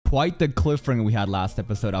quite the cliffhanger we had last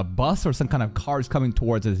episode. A bus or some kind of car is coming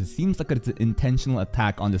towards us. It seems like it's an intentional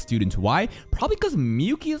attack on the students. Why? Probably because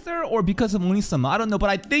Miyuki is there or because of Onisama. I don't know, but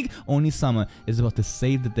I think Onisama is about to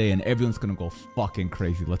save the day and everyone's gonna go fucking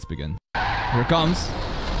crazy. Let's begin. Here it comes.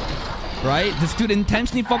 Right? This dude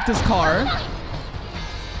intentionally fucked his car.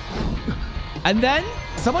 And then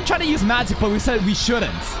someone tried to use magic, but we said we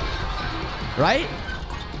shouldn't. Right?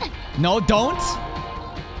 No, don't.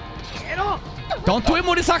 Don't do it,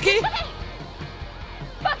 Morisaki!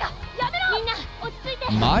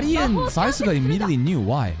 Mari and Saisuga immediately knew.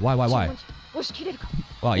 Why? Why? Wow,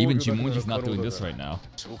 even Jimonji's not doing this right now.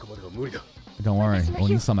 Don't worry,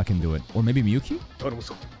 Onisama can do it. Or maybe Miyuki?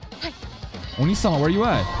 Onisama, where are you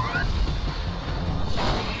at?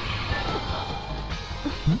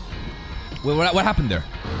 Wait, what happened there?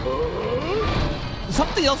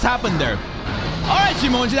 Something else happened there. Alright,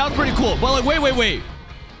 Jimonji, that was pretty cool. Well, like, wait.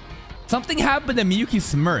 Something happened and Miyuki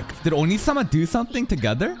smirked. Did Onisama do something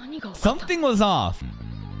together? Something was off.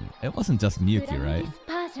 It wasn't just Miyuki, right?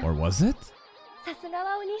 Or was it?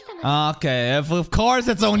 Okay, of course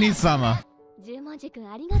it's Onisama.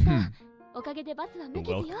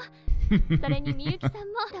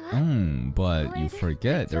 But you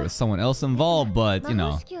forget there was someone else involved, but you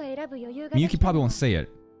know, Miyuki probably won't say it.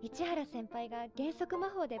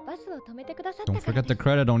 Don't forget the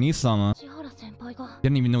credit on Onisama.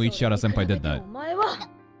 Didn't even know Ichihara-senpai did that.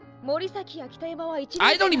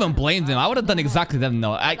 I don't even blame them. I would have done exactly that.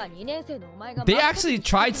 No, they actually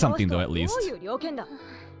tried something though, at least. Well,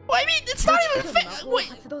 I mean, it's not even fair.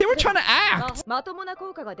 Wait, they were trying to act.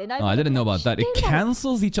 Oh, I didn't know about that. It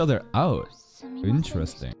cancels each other out.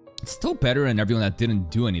 Interesting. It's still better than everyone that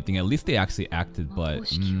didn't do anything. At least they actually acted,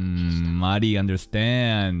 but... Mari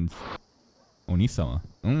understands. Onisama.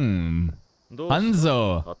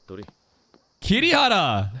 Hanzo.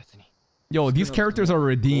 Kirihara. Yo, these characters are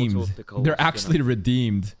redeemed. They're actually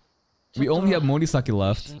redeemed. We only have Morisaki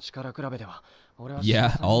left.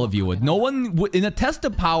 Yeah, all of you would. No one would. In a test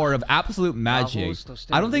of power of absolute magic,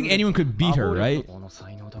 I don't think anyone could beat her, right?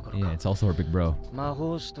 Yeah, it's also her big bro.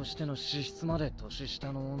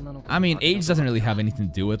 I mean, age doesn't really have anything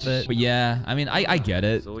to do with it. But yeah, I mean, I get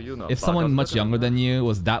it. If someone much younger than you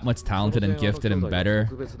was that much talented and gifted and better,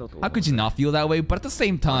 how could you not feel that way? But at the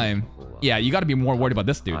same time, yeah, you gotta be more worried about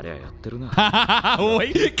this dude. Wait,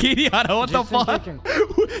 Kirihara, what the fuck?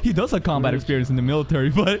 He does have combat experience in the military,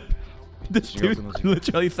 but... This dude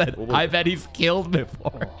literally said, I bet he's killed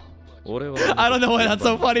before. I don't know why that's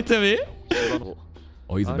so funny to me.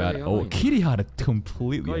 Oh, he's bad. Oh, Kirihara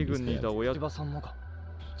completely understands.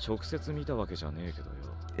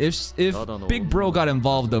 If Big Bro got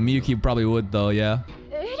involved though, Miyuki probably would though, yeah.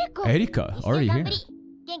 Erika, already here.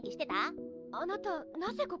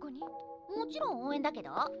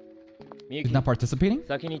 He's not participating?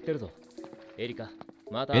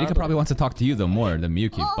 Erika probably wants to talk to you though more than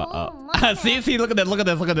Miyuki. But see, look at this, look at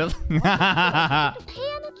this.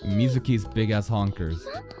 Mizuki's big ass honkers.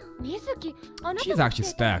 She's actually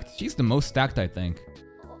stacked. She's the most stacked, I think.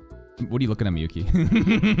 What are you looking at, Miyuki?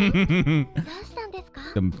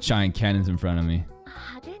 The giant cannons in front of me.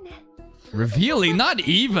 Revealing? Not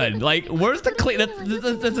even. Like, where's the clean?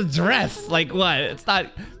 That's a dress. Like what? It's not.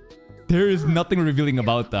 There is nothing revealing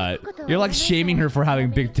about that. You're like shaming her for having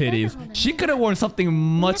big titties. She could have worn something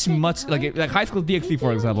much like High School DxD,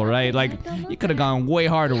 for example, right? Like you could have gone way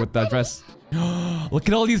harder with that dress. Look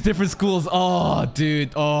at all these different schools. Oh,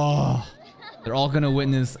 dude. Oh, they're all gonna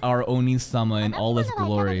witness our Onisama in all its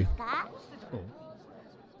glory.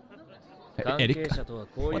 Erika?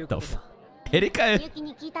 What the f? Erika? She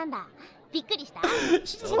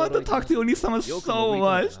just wanted to talk to Onisama so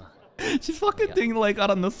much. She's fucking doing like out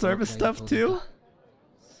on the service stuff too.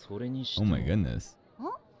 Oh my goodness.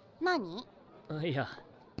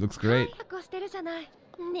 Looks great.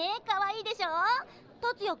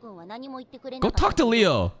 Go talk to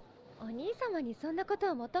Leo.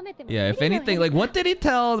 Yeah, if anything, like what did he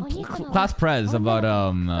tell class prez about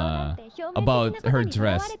her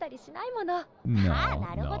dress?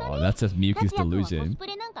 No, that's just Miyuki's delusion. I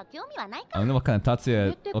don't know what kind of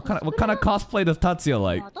Tatsuya, what kind of cosplay does Tatsuya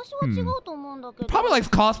like? He probably likes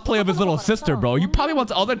cosplay of his little sister, bro. He probably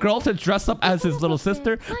wants other girls to dress up as his little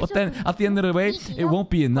sister, but then at the end of the way, it won't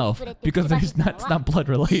be enough because it's not blood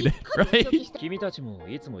related, right?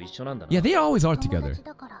 Yeah, they always are together.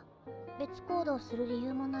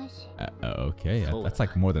 Okay, that's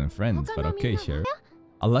like more than friends, but okay, sure.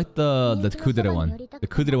 I like the kudere one. The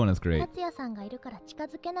kudere one is great.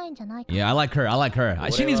 Yeah, I like her.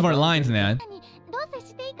 She needs more lines, man.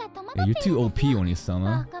 Yeah, you're too OP,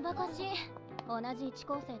 Onisama.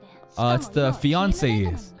 It's the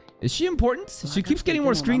fiancé. Is she important? She keeps getting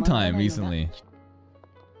more screen time recently.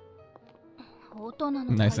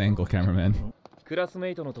 Nice angle, cameraman.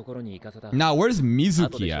 Now, where's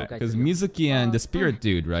Mizuki at? Because Mizuki and the spirit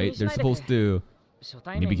dude, right? They're supposed to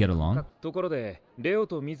maybe get along?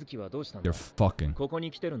 They're fucking.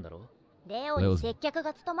 Leo's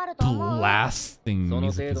blasting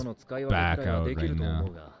Mizuki's back out right now.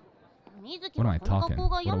 What am I talking?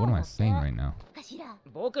 What am I saying right now?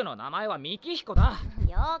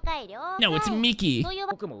 No, it's Miki. Because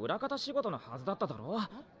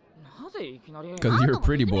you're a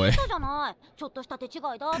pretty boy. The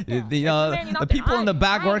people in the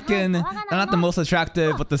back working, they're not the most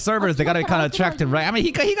attractive, but the servers, they got it kind of attractive, right? I mean,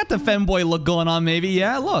 he got the femboy look going on, maybe.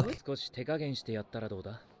 Yeah, look.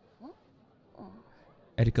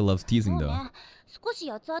 Erika loves teasing, though.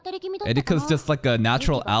 Erika's just like a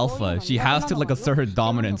natural alpha. She has to like assert her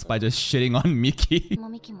dominance by just shitting on Miki.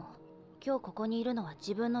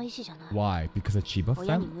 Why? Because of Chiba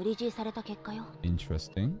fam?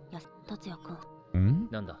 Interesting.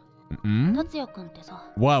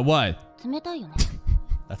 What?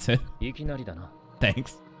 That's it?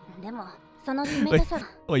 Thanks.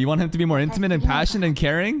 Wait, you want him to be more intimate and passionate and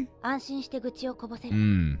caring?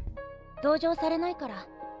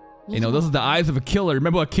 You know, those are the eyes of a killer.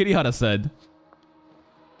 Remember what Kirihara said.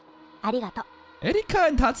 Erika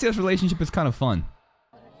and Tatsuya's relationship is kind of fun.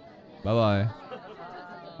 Bye-bye.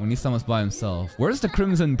 Onisa's by himself. Where's the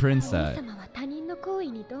Crimson Prince at?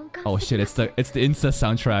 Oh shit, it's the incest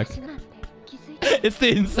soundtrack. It's the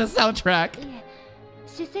incest soundtrack.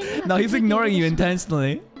 No, he's ignoring you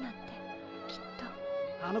intentionally.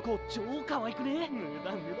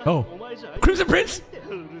 Oh, Crimson Prince!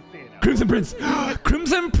 Crimson Prince!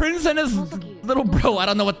 Crimson Prince and his little bro. I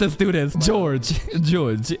don't know what this dude is. George.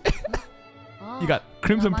 You got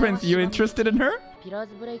Crimson Prince. You interested in her? I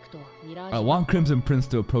want Crimson Prince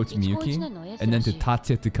to approach Miyuki and then to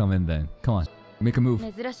Tatsuya to come in then. Come on. Make a move.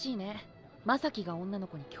 What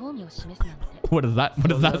is that?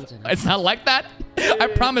 It's not like that? I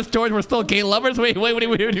promise, George, we're still gay lovers. Wait.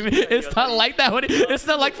 It's not like that. It's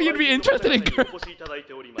not like for you to be interested in girls.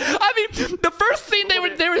 I mean, the first scene they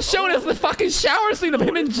were showing us the fucking shower scene of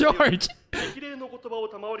him and George.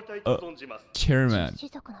 Chairman.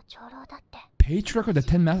 Patriarch of the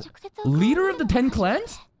 10 Leader of the 10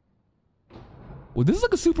 clans? Well, this is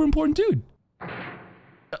like a super important dude.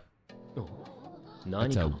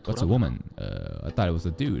 That's a woman. I thought it was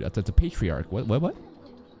a dude. That's a patriarch. What?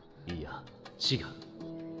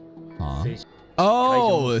 Huh?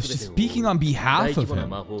 Oh, she's speaking on behalf of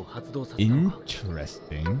him.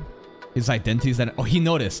 Interesting. His identity is that. Oh, he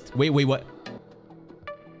noticed. Wait, what?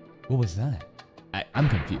 What was that? I'm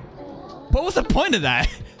confused. What was the point of that?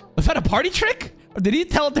 Was that a party trick? Or did he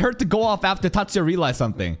tell her to go off after Tatsuya realized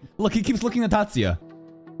something? Look, he keeps looking at Tatsuya.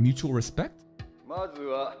 Mutual respect?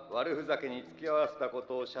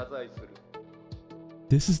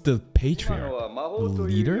 This is the patriarch,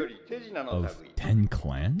 leader of 10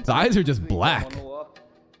 clans? His eyes are just black.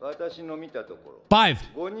 5.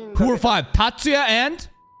 Who are 5? Tatsuya and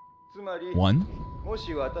 1.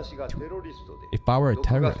 2. If I were a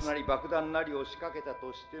terrorist,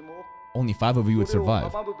 only 5 of you would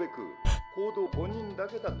survive.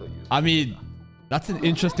 I mean, that's an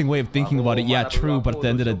interesting way of thinking about it. Yeah, true, but at the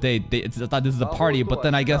end of the day, I thought this is a party, but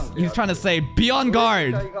then I guess he's trying to say, be on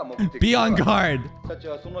guard! Be on guard! What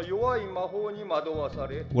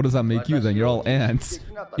does that make you then? You're all ants.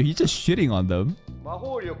 He's just shitting on them.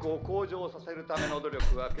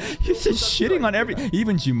 He's just shitting on every...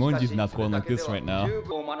 Even Jumonji's not going like this right now.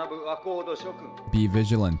 Be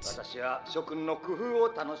vigilant.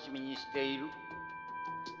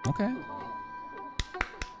 Okay.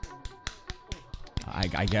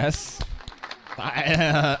 I guess.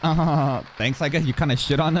 Thanks, I guess you kind of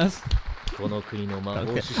shit on us. Okay.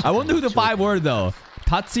 I wonder who the 5 were though.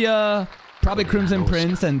 Tatsuya, probably Crimson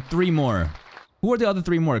Prince, and 3 more. Who are the other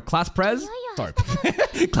 3 more? Class Prez? Sorry.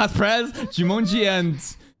 Class Prez, Jumonji, and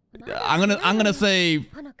I'm gonna say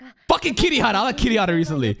fucking Kirihara. I like Kirihara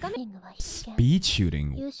recently. Speed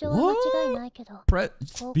shooting. What?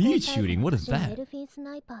 Speed shooting? What is that? Elfin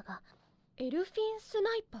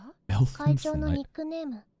Sniper?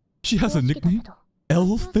 She has a nickname?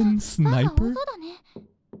 Elfin Sniper?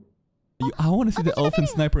 I want to see the Elfin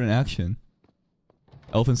Sniper in action.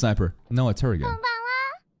 Elfin Sniper. No, it's her again.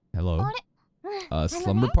 Hello.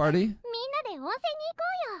 Slumber party?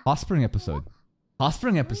 Hot spring episode.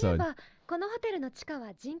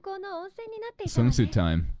 Swimsuit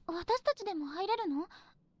time.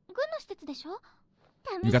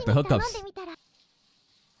 You got the hookups.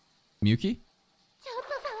 Miyuki?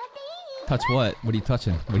 Touch what? What are you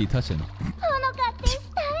touching?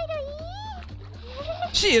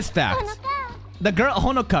 She is stacked. The girl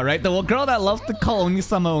Honoka, right? The girl that loves to call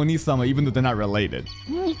Onisama even though they're not related.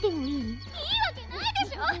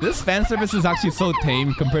 This fan service is actually so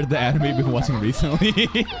tame compared to the anime we've been watching recently.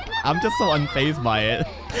 I'm just so unfazed by it.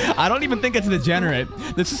 I don't even think it's degenerate.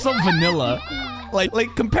 This is so vanilla.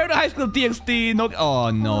 Like compared to High School DxD, no. Oh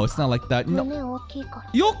no, it's not like that. No.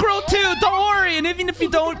 You'll grow too. Don't worry. And even if you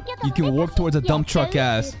don't, you can work towards a dump truck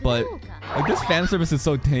ass. But like this fan service is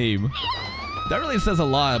so tame. That really says a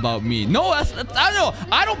lot about me. No, I don't know.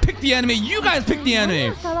 I don't pick the anime. You guys pick the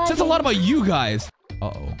anime. It says a lot about you guys.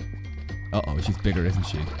 Uh-oh. Uh-oh, she's bigger, isn't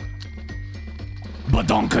she?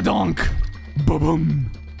 Badonka-donk! Ba-boom!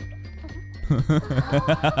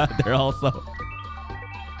 They're also...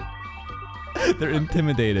 They're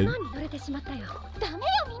intimidated.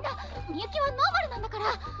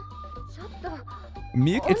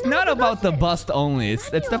 It's not about the bust only. It's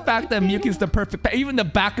the fact that Miyuki's the perfect... Even the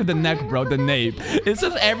back of the neck, bro, the nape. It's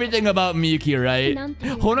just everything about Miyuki, right?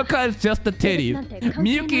 Honoka is just the titties.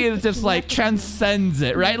 Miyuki is just like transcends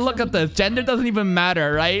it, right? Look at this. Gender doesn't even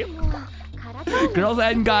matter, right? Girls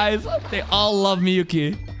and guys, they all love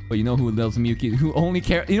Miyuki. But you know who loves Miyuki? Who only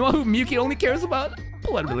cares? You know who Miyuki only cares about?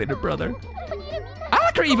 Blood-related brother. I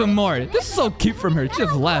like her even more. This is so cute from her. She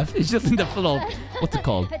just left. It's just in the little... What's it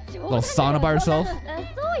called? Little sauna by herself?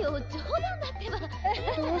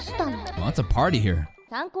 Well, it's a party here.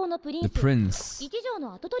 The prince.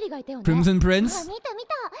 Crimson Prince?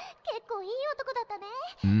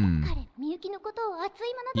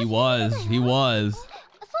 He was.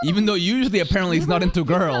 Even though usually apparently he's not into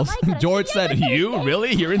girls. George said, you?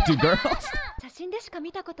 Really? You're into girls?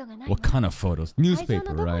 What kind of photos?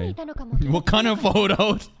 Newspaper, right? What kind of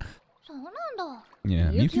photos?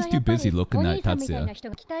 Yeah, Miyuki's too busy looking at Tatsuya.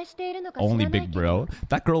 Only big bro.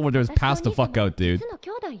 That girl over there is passed the fuck out, dude.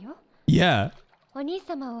 Yeah.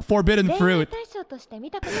 Forbidden fruit.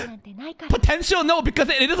 Potential? No, because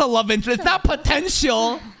it is a love interest. It's not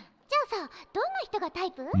potential.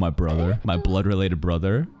 My brother. My blood-related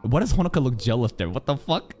brother. Why does Honoka look jealous there? What the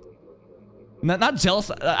fuck? Not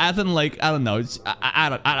jealous, as in like, I don't know. I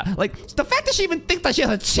don't, like, the fact that she even thinks that she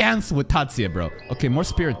has a chance with Tatsuya, bro. Okay, more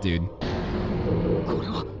spirit, dude.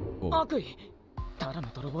 Oh.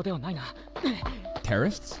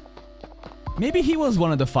 Terrorists? Maybe he was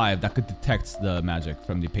one of the 5 that could detect the magic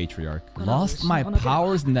from the Patriarch. Lost my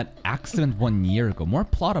powers in that accident 1 year ago. More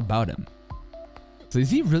plot about him. So is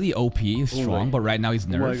he really OP, strong, but right now he's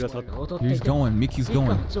nerfed? He's going, Miki's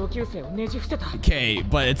going. Okay,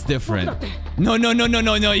 but it's different. No.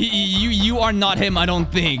 You are not him, I don't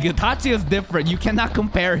think. Tatsuya is different. You cannot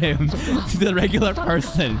compare him to the regular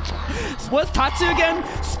person. What's Tatsuya again?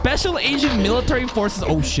 Special Agent Military Forces.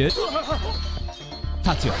 Oh shit.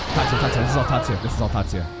 Tatsuya. This is all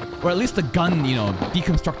Tatsuya. Or at least the gun, you know,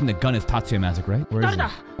 deconstructing the gun is Tatsuya magic, right? Where is it?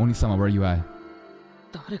 Onisama, where are you at?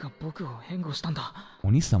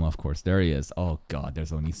 Onisama, of course. There he is. Oh god,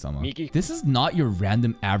 there's Onisama. This is not your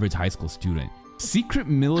random average high school student. Secret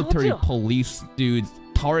military police dude,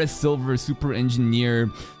 Taurus Silver super engineer,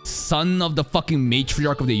 son of the fucking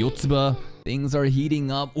matriarch of the Yotsuba. Things are heating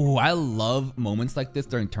up. Oh, I love moments like this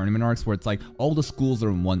during tournament arcs where it's like all the schools are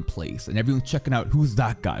in one place and everyone's checking out who's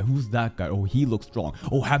that guy? Who's that guy? Oh, he looks strong.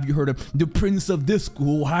 Oh, have you heard of the prince of this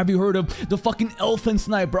school? Have you heard of the fucking elfin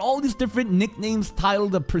sniper? All these different nicknames, title,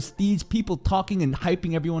 the prestige, people talking and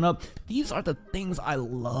hyping everyone up. These are the things I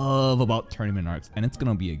love about tournament arcs, and it's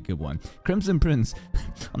gonna be a good one. Crimson Prince,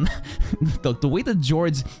 the way that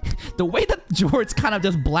George kind of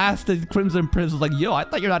just blasted Crimson Prince was like, yo, I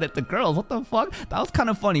thought you're not into girls. What the fuck? That was kind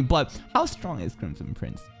of funny, but how strong is Crimson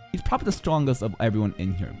Prince? He's probably the strongest of everyone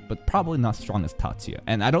in here, but probably not strong as Tatsuya.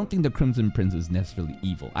 And I don't think the Crimson Prince is necessarily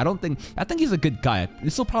evil. I think he's a good guy.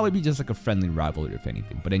 This will probably be just like a friendly rivalry, if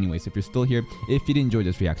anything. But anyways, if you're still here, if you did enjoy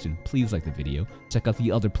this reaction, please like the video. Check out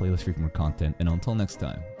the other playlist for more content. And until next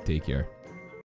time, take care.